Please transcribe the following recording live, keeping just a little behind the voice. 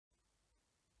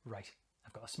Right,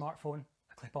 I've got a smartphone,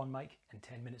 a clip-on mic and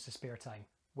 10 minutes of spare time.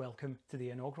 Welcome to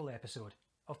the inaugural episode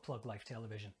of Plug Life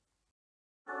Television.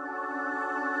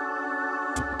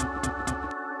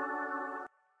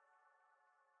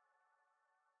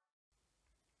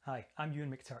 Hi, I'm Ewan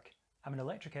McTurk. I'm an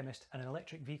electrochemist and an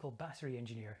electric vehicle battery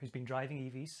engineer who's been driving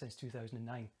EVs since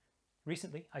 2009.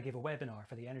 Recently, I gave a webinar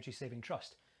for the Energy Saving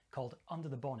Trust called Under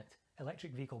the Bonnet,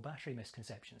 Electric Vehicle Battery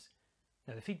Misconceptions.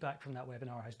 Now, the feedback from that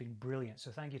webinar has been brilliant,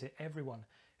 so thank you to everyone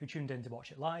who tuned in to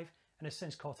watch it live and has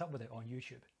since caught up with it on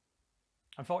YouTube.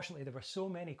 Unfortunately, there were so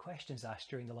many questions asked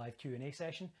during the live Q&A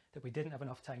session that we didn't have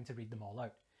enough time to read them all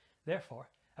out. Therefore,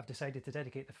 I've decided to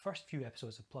dedicate the first few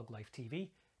episodes of Plug Life TV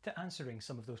to answering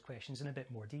some of those questions in a bit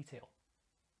more detail.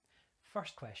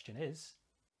 First question is,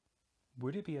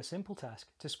 would it be a simple task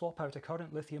to swap out a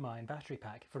current lithium-ion battery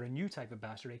pack for a new type of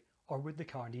battery, or would the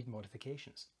car need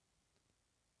modifications?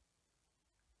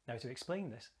 Now, to explain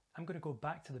this, I'm going to go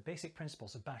back to the basic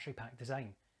principles of battery pack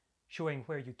design, showing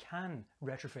where you can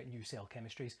retrofit new cell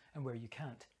chemistries and where you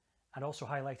can't, and also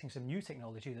highlighting some new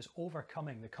technology that's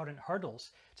overcoming the current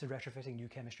hurdles to retrofitting new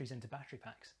chemistries into battery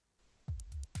packs.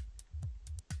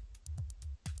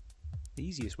 The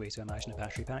easiest way to imagine a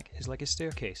battery pack is like a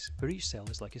staircase, where each cell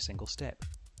is like a single step.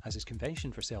 As is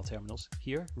convention for cell terminals,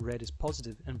 here red is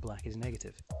positive and black is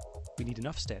negative. We need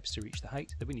enough steps to reach the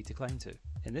height that we need to climb to.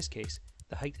 In this case,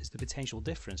 the height is the potential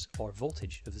difference or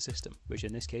voltage of the system, which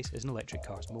in this case is an electric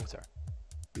car's motor.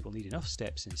 We will need enough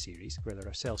steps in series where there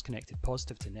are cells connected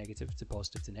positive to negative to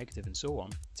positive to negative and so on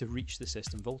to reach the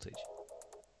system voltage.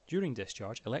 During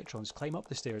discharge, electrons climb up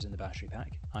the stairs in the battery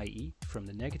pack, i.e. from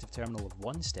the negative terminal of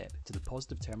one step to the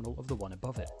positive terminal of the one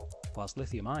above it, whilst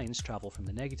lithium ions travel from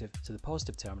the negative to the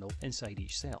positive terminal inside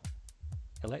each cell.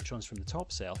 Electrons from the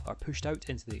top cell are pushed out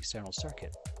into the external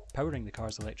circuit, powering the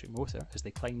car's electric motor as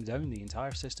they climb down the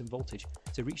entire system voltage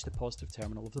to reach the positive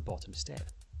terminal of the bottom step.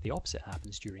 The opposite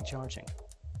happens during charging.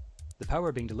 The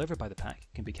power being delivered by the pack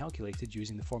can be calculated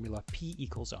using the formula P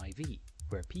equals IV,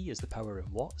 where P is the power in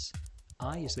watts,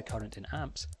 I is the current in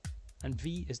amps, and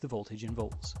V is the voltage in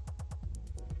volts.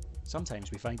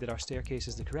 Sometimes we find that our staircase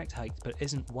is the correct height but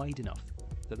isn't wide enough,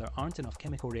 that there aren't enough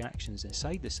chemical reactions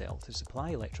inside the cell to supply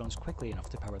electrons quickly enough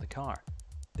to power the car.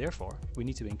 Therefore, we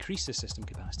need to increase the system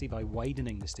capacity by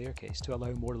widening the staircase to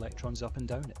allow more electrons up and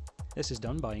down it. This is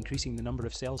done by increasing the number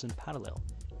of cells in parallel,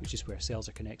 which is where cells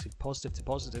are connected positive to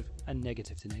positive and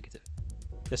negative to negative.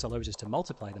 This allows us to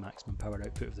multiply the maximum power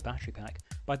output of the battery pack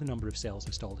by the number of cells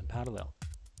installed in parallel.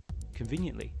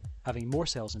 Conveniently, having more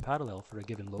cells in parallel for a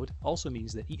given load also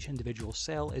means that each individual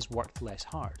cell is worked less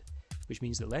hard, which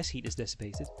means that less heat is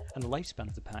dissipated and the lifespan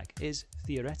of the pack is,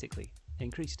 theoretically,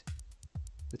 increased.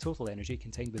 The total energy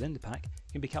contained within the pack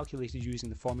can be calculated using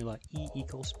the formula E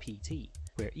equals PT,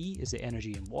 where E is the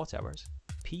energy in watt-hours,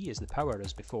 P is the power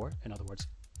as before, in other words,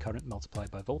 current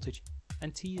multiplied by voltage,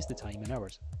 and T is the time in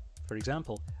hours. For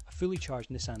example, a fully charged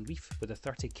Nissan Leaf with a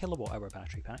 30 kilowatt-hour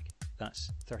battery pack,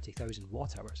 that's 30,000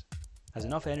 watt-hours, has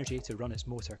enough energy to run its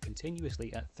motor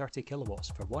continuously at 30 kilowatts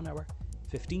for 1 hour,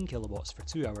 15 kilowatts for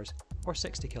 2 hours, or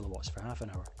 60 kilowatts for half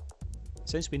an hour.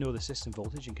 Since we know the system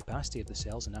voltage and capacity of the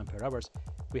cells in ampere hours,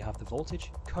 we have the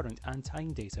voltage, current and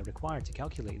time data required to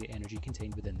calculate the energy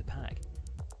contained within the pack.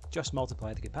 Just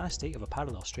multiply the capacity of a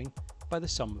parallel string by the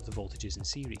sum of the voltages in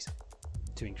series.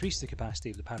 To increase the capacity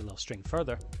of the parallel string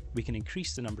further, we can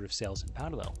increase the number of cells in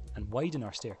parallel and widen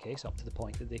our staircase up to the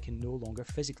point that they can no longer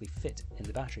physically fit in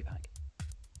the battery pack.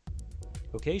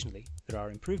 Occasionally, there are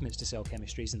improvements to cell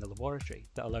chemistries in the laboratory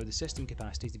that allow the system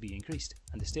capacity to be increased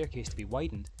and the staircase to be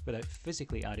widened without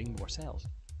physically adding more cells.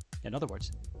 In other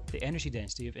words, the energy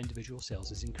density of individual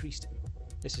cells is increased.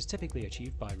 This is typically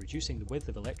achieved by reducing the width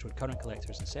of electrode current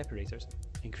collectors and separators,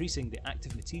 increasing the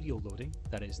active material loading,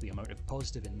 that is, the amount of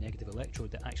positive and negative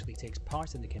electrode that actually takes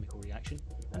part in the chemical reaction,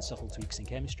 and subtle tweaks in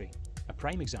chemistry. A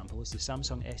prime example is the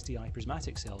Samsung SDI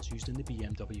prismatic cells used in the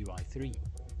BMW i3.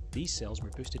 These cells were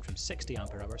boosted from 60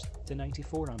 ampere hours to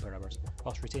 94 ampere hours,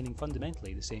 whilst retaining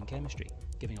fundamentally the same chemistry,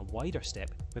 giving a wider step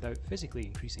without physically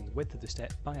increasing the width of the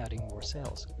step by adding more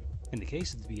cells. In the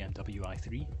case of the BMW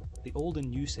i3, the old and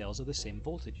new cells are the same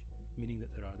voltage, meaning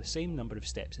that there are the same number of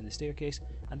steps in the staircase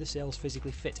and the cells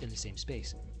physically fit in the same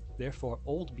space. Therefore,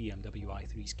 old BMW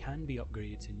i3s can be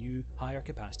upgraded to new, higher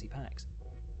capacity packs.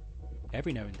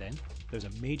 Every now and then, there's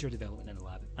a major development in the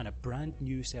lab and a brand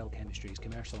new cell chemistry is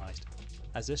commercialised.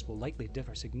 As this will likely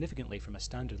differ significantly from a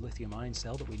standard lithium-ion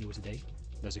cell that we know today,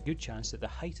 there's a good chance that the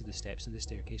height of the steps in the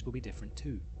staircase will be different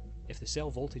too. If the cell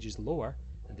voltage is lower,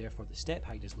 and therefore the step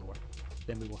height is lower,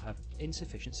 then we will have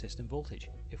insufficient system voltage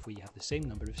if we have the same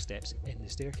number of steps in the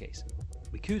staircase.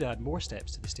 We could add more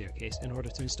steps to the staircase in order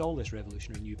to install this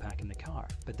revolutionary new pack in the car,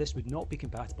 but this would not be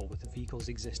compatible with the vehicle's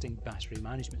existing battery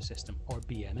management system, or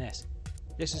BMS.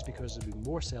 This is because there will be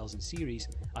more cells in series,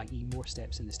 i.e. more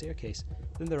steps in the staircase,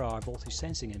 than there are voltage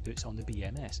sensing inputs on the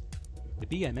BMS. The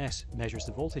BMS measures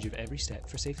the voltage of every step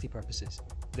for safety purposes.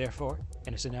 Therefore,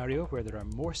 in a scenario where there are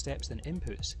more steps than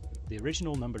inputs, the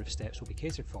original number of steps will be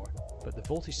catered for, but the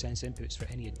voltage sense inputs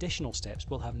for any additional steps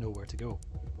will have nowhere to go.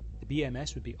 The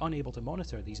BMS would be unable to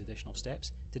monitor these additional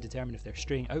steps to determine if they're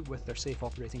straying out with their safe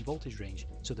operating voltage range,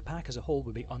 so the pack as a whole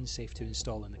would be unsafe to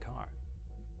install in the car.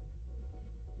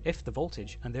 If the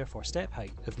voltage, and therefore step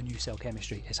height, of the new cell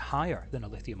chemistry is higher than a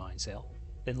lithium-ion cell,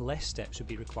 then less steps would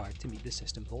be required to meet the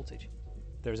system voltage.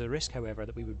 There is a risk, however,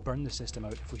 that we would burn the system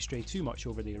out if we stray too much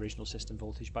over the original system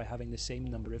voltage by having the same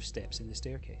number of steps in the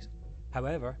staircase.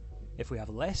 However, if we have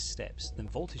less steps than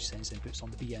voltage sense inputs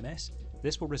on the BMS,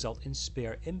 this will result in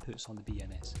spare inputs on the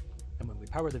BMS. And when we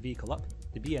power the vehicle up,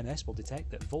 the BMS will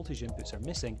detect that voltage inputs are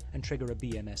missing and trigger a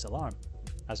BMS alarm.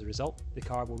 As a result, the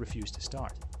car will refuse to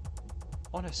start.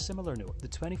 On a similar note, the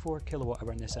 24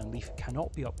 kWh Nissan Leaf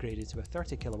cannot be upgraded to a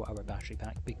 30 kWh battery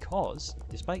pack because,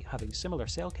 despite having similar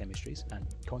cell chemistries and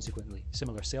consequently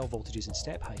similar cell voltages and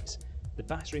step heights, the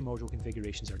battery module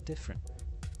configurations are different.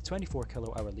 The 24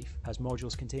 kWh Leaf has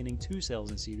modules containing 2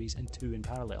 cells in series and 2 in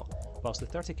parallel, whilst the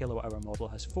 30 kWh model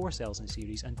has 4 cells in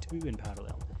series and 2 in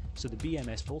parallel, so the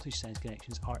BMS voltage sense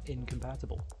connections are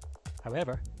incompatible.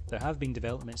 However, there have been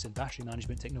developments in battery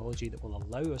management technology that will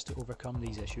allow us to overcome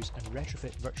these issues and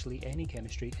retrofit virtually any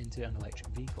chemistry into an electric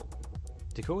vehicle.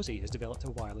 Decosi has developed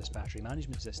a wireless battery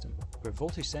management system, where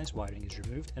voltage sense wiring is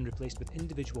removed and replaced with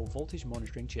individual voltage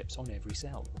monitoring chips on every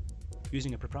cell.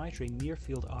 Using a proprietary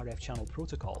near-field RF channel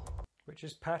protocol, which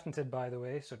is patented by the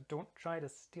way, so don't try to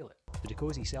steal it. The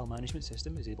Decosi cell management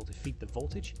system is able to feed the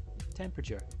voltage,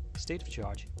 temperature, state of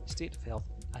charge, state of health,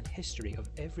 and history of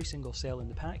every single cell in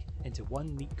the pack into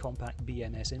one neat compact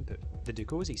BMS input. The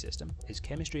Decosi system is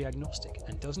chemistry agnostic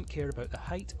and doesn't care about the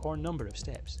height or number of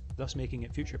steps, thus making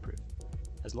it future-proof.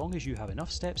 As long as you have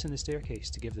enough steps in the staircase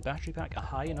to give the battery pack a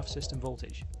high enough system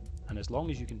voltage, and as long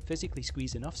as you can physically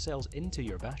squeeze enough cells into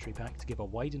your battery pack to give a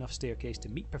wide enough staircase to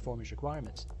meet performance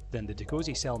requirements, then the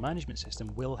Decosi cell management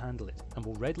system will handle it and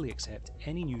will readily accept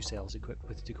any new cells equipped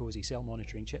with Decosi cell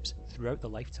monitoring chips throughout the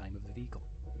lifetime of the vehicle.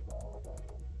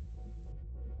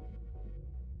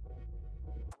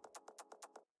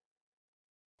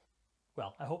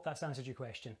 Well, I hope that's answered your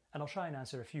question, and I'll try and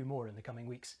answer a few more in the coming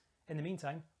weeks. In the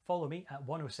meantime, follow me at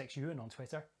 106UN on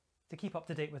Twitter to keep up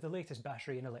to date with the latest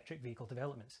battery and electric vehicle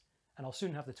developments, and I'll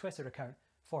soon have the Twitter account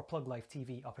for Plug Life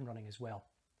TV up and running as well.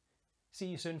 See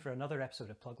you soon for another episode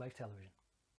of Plug Life Television.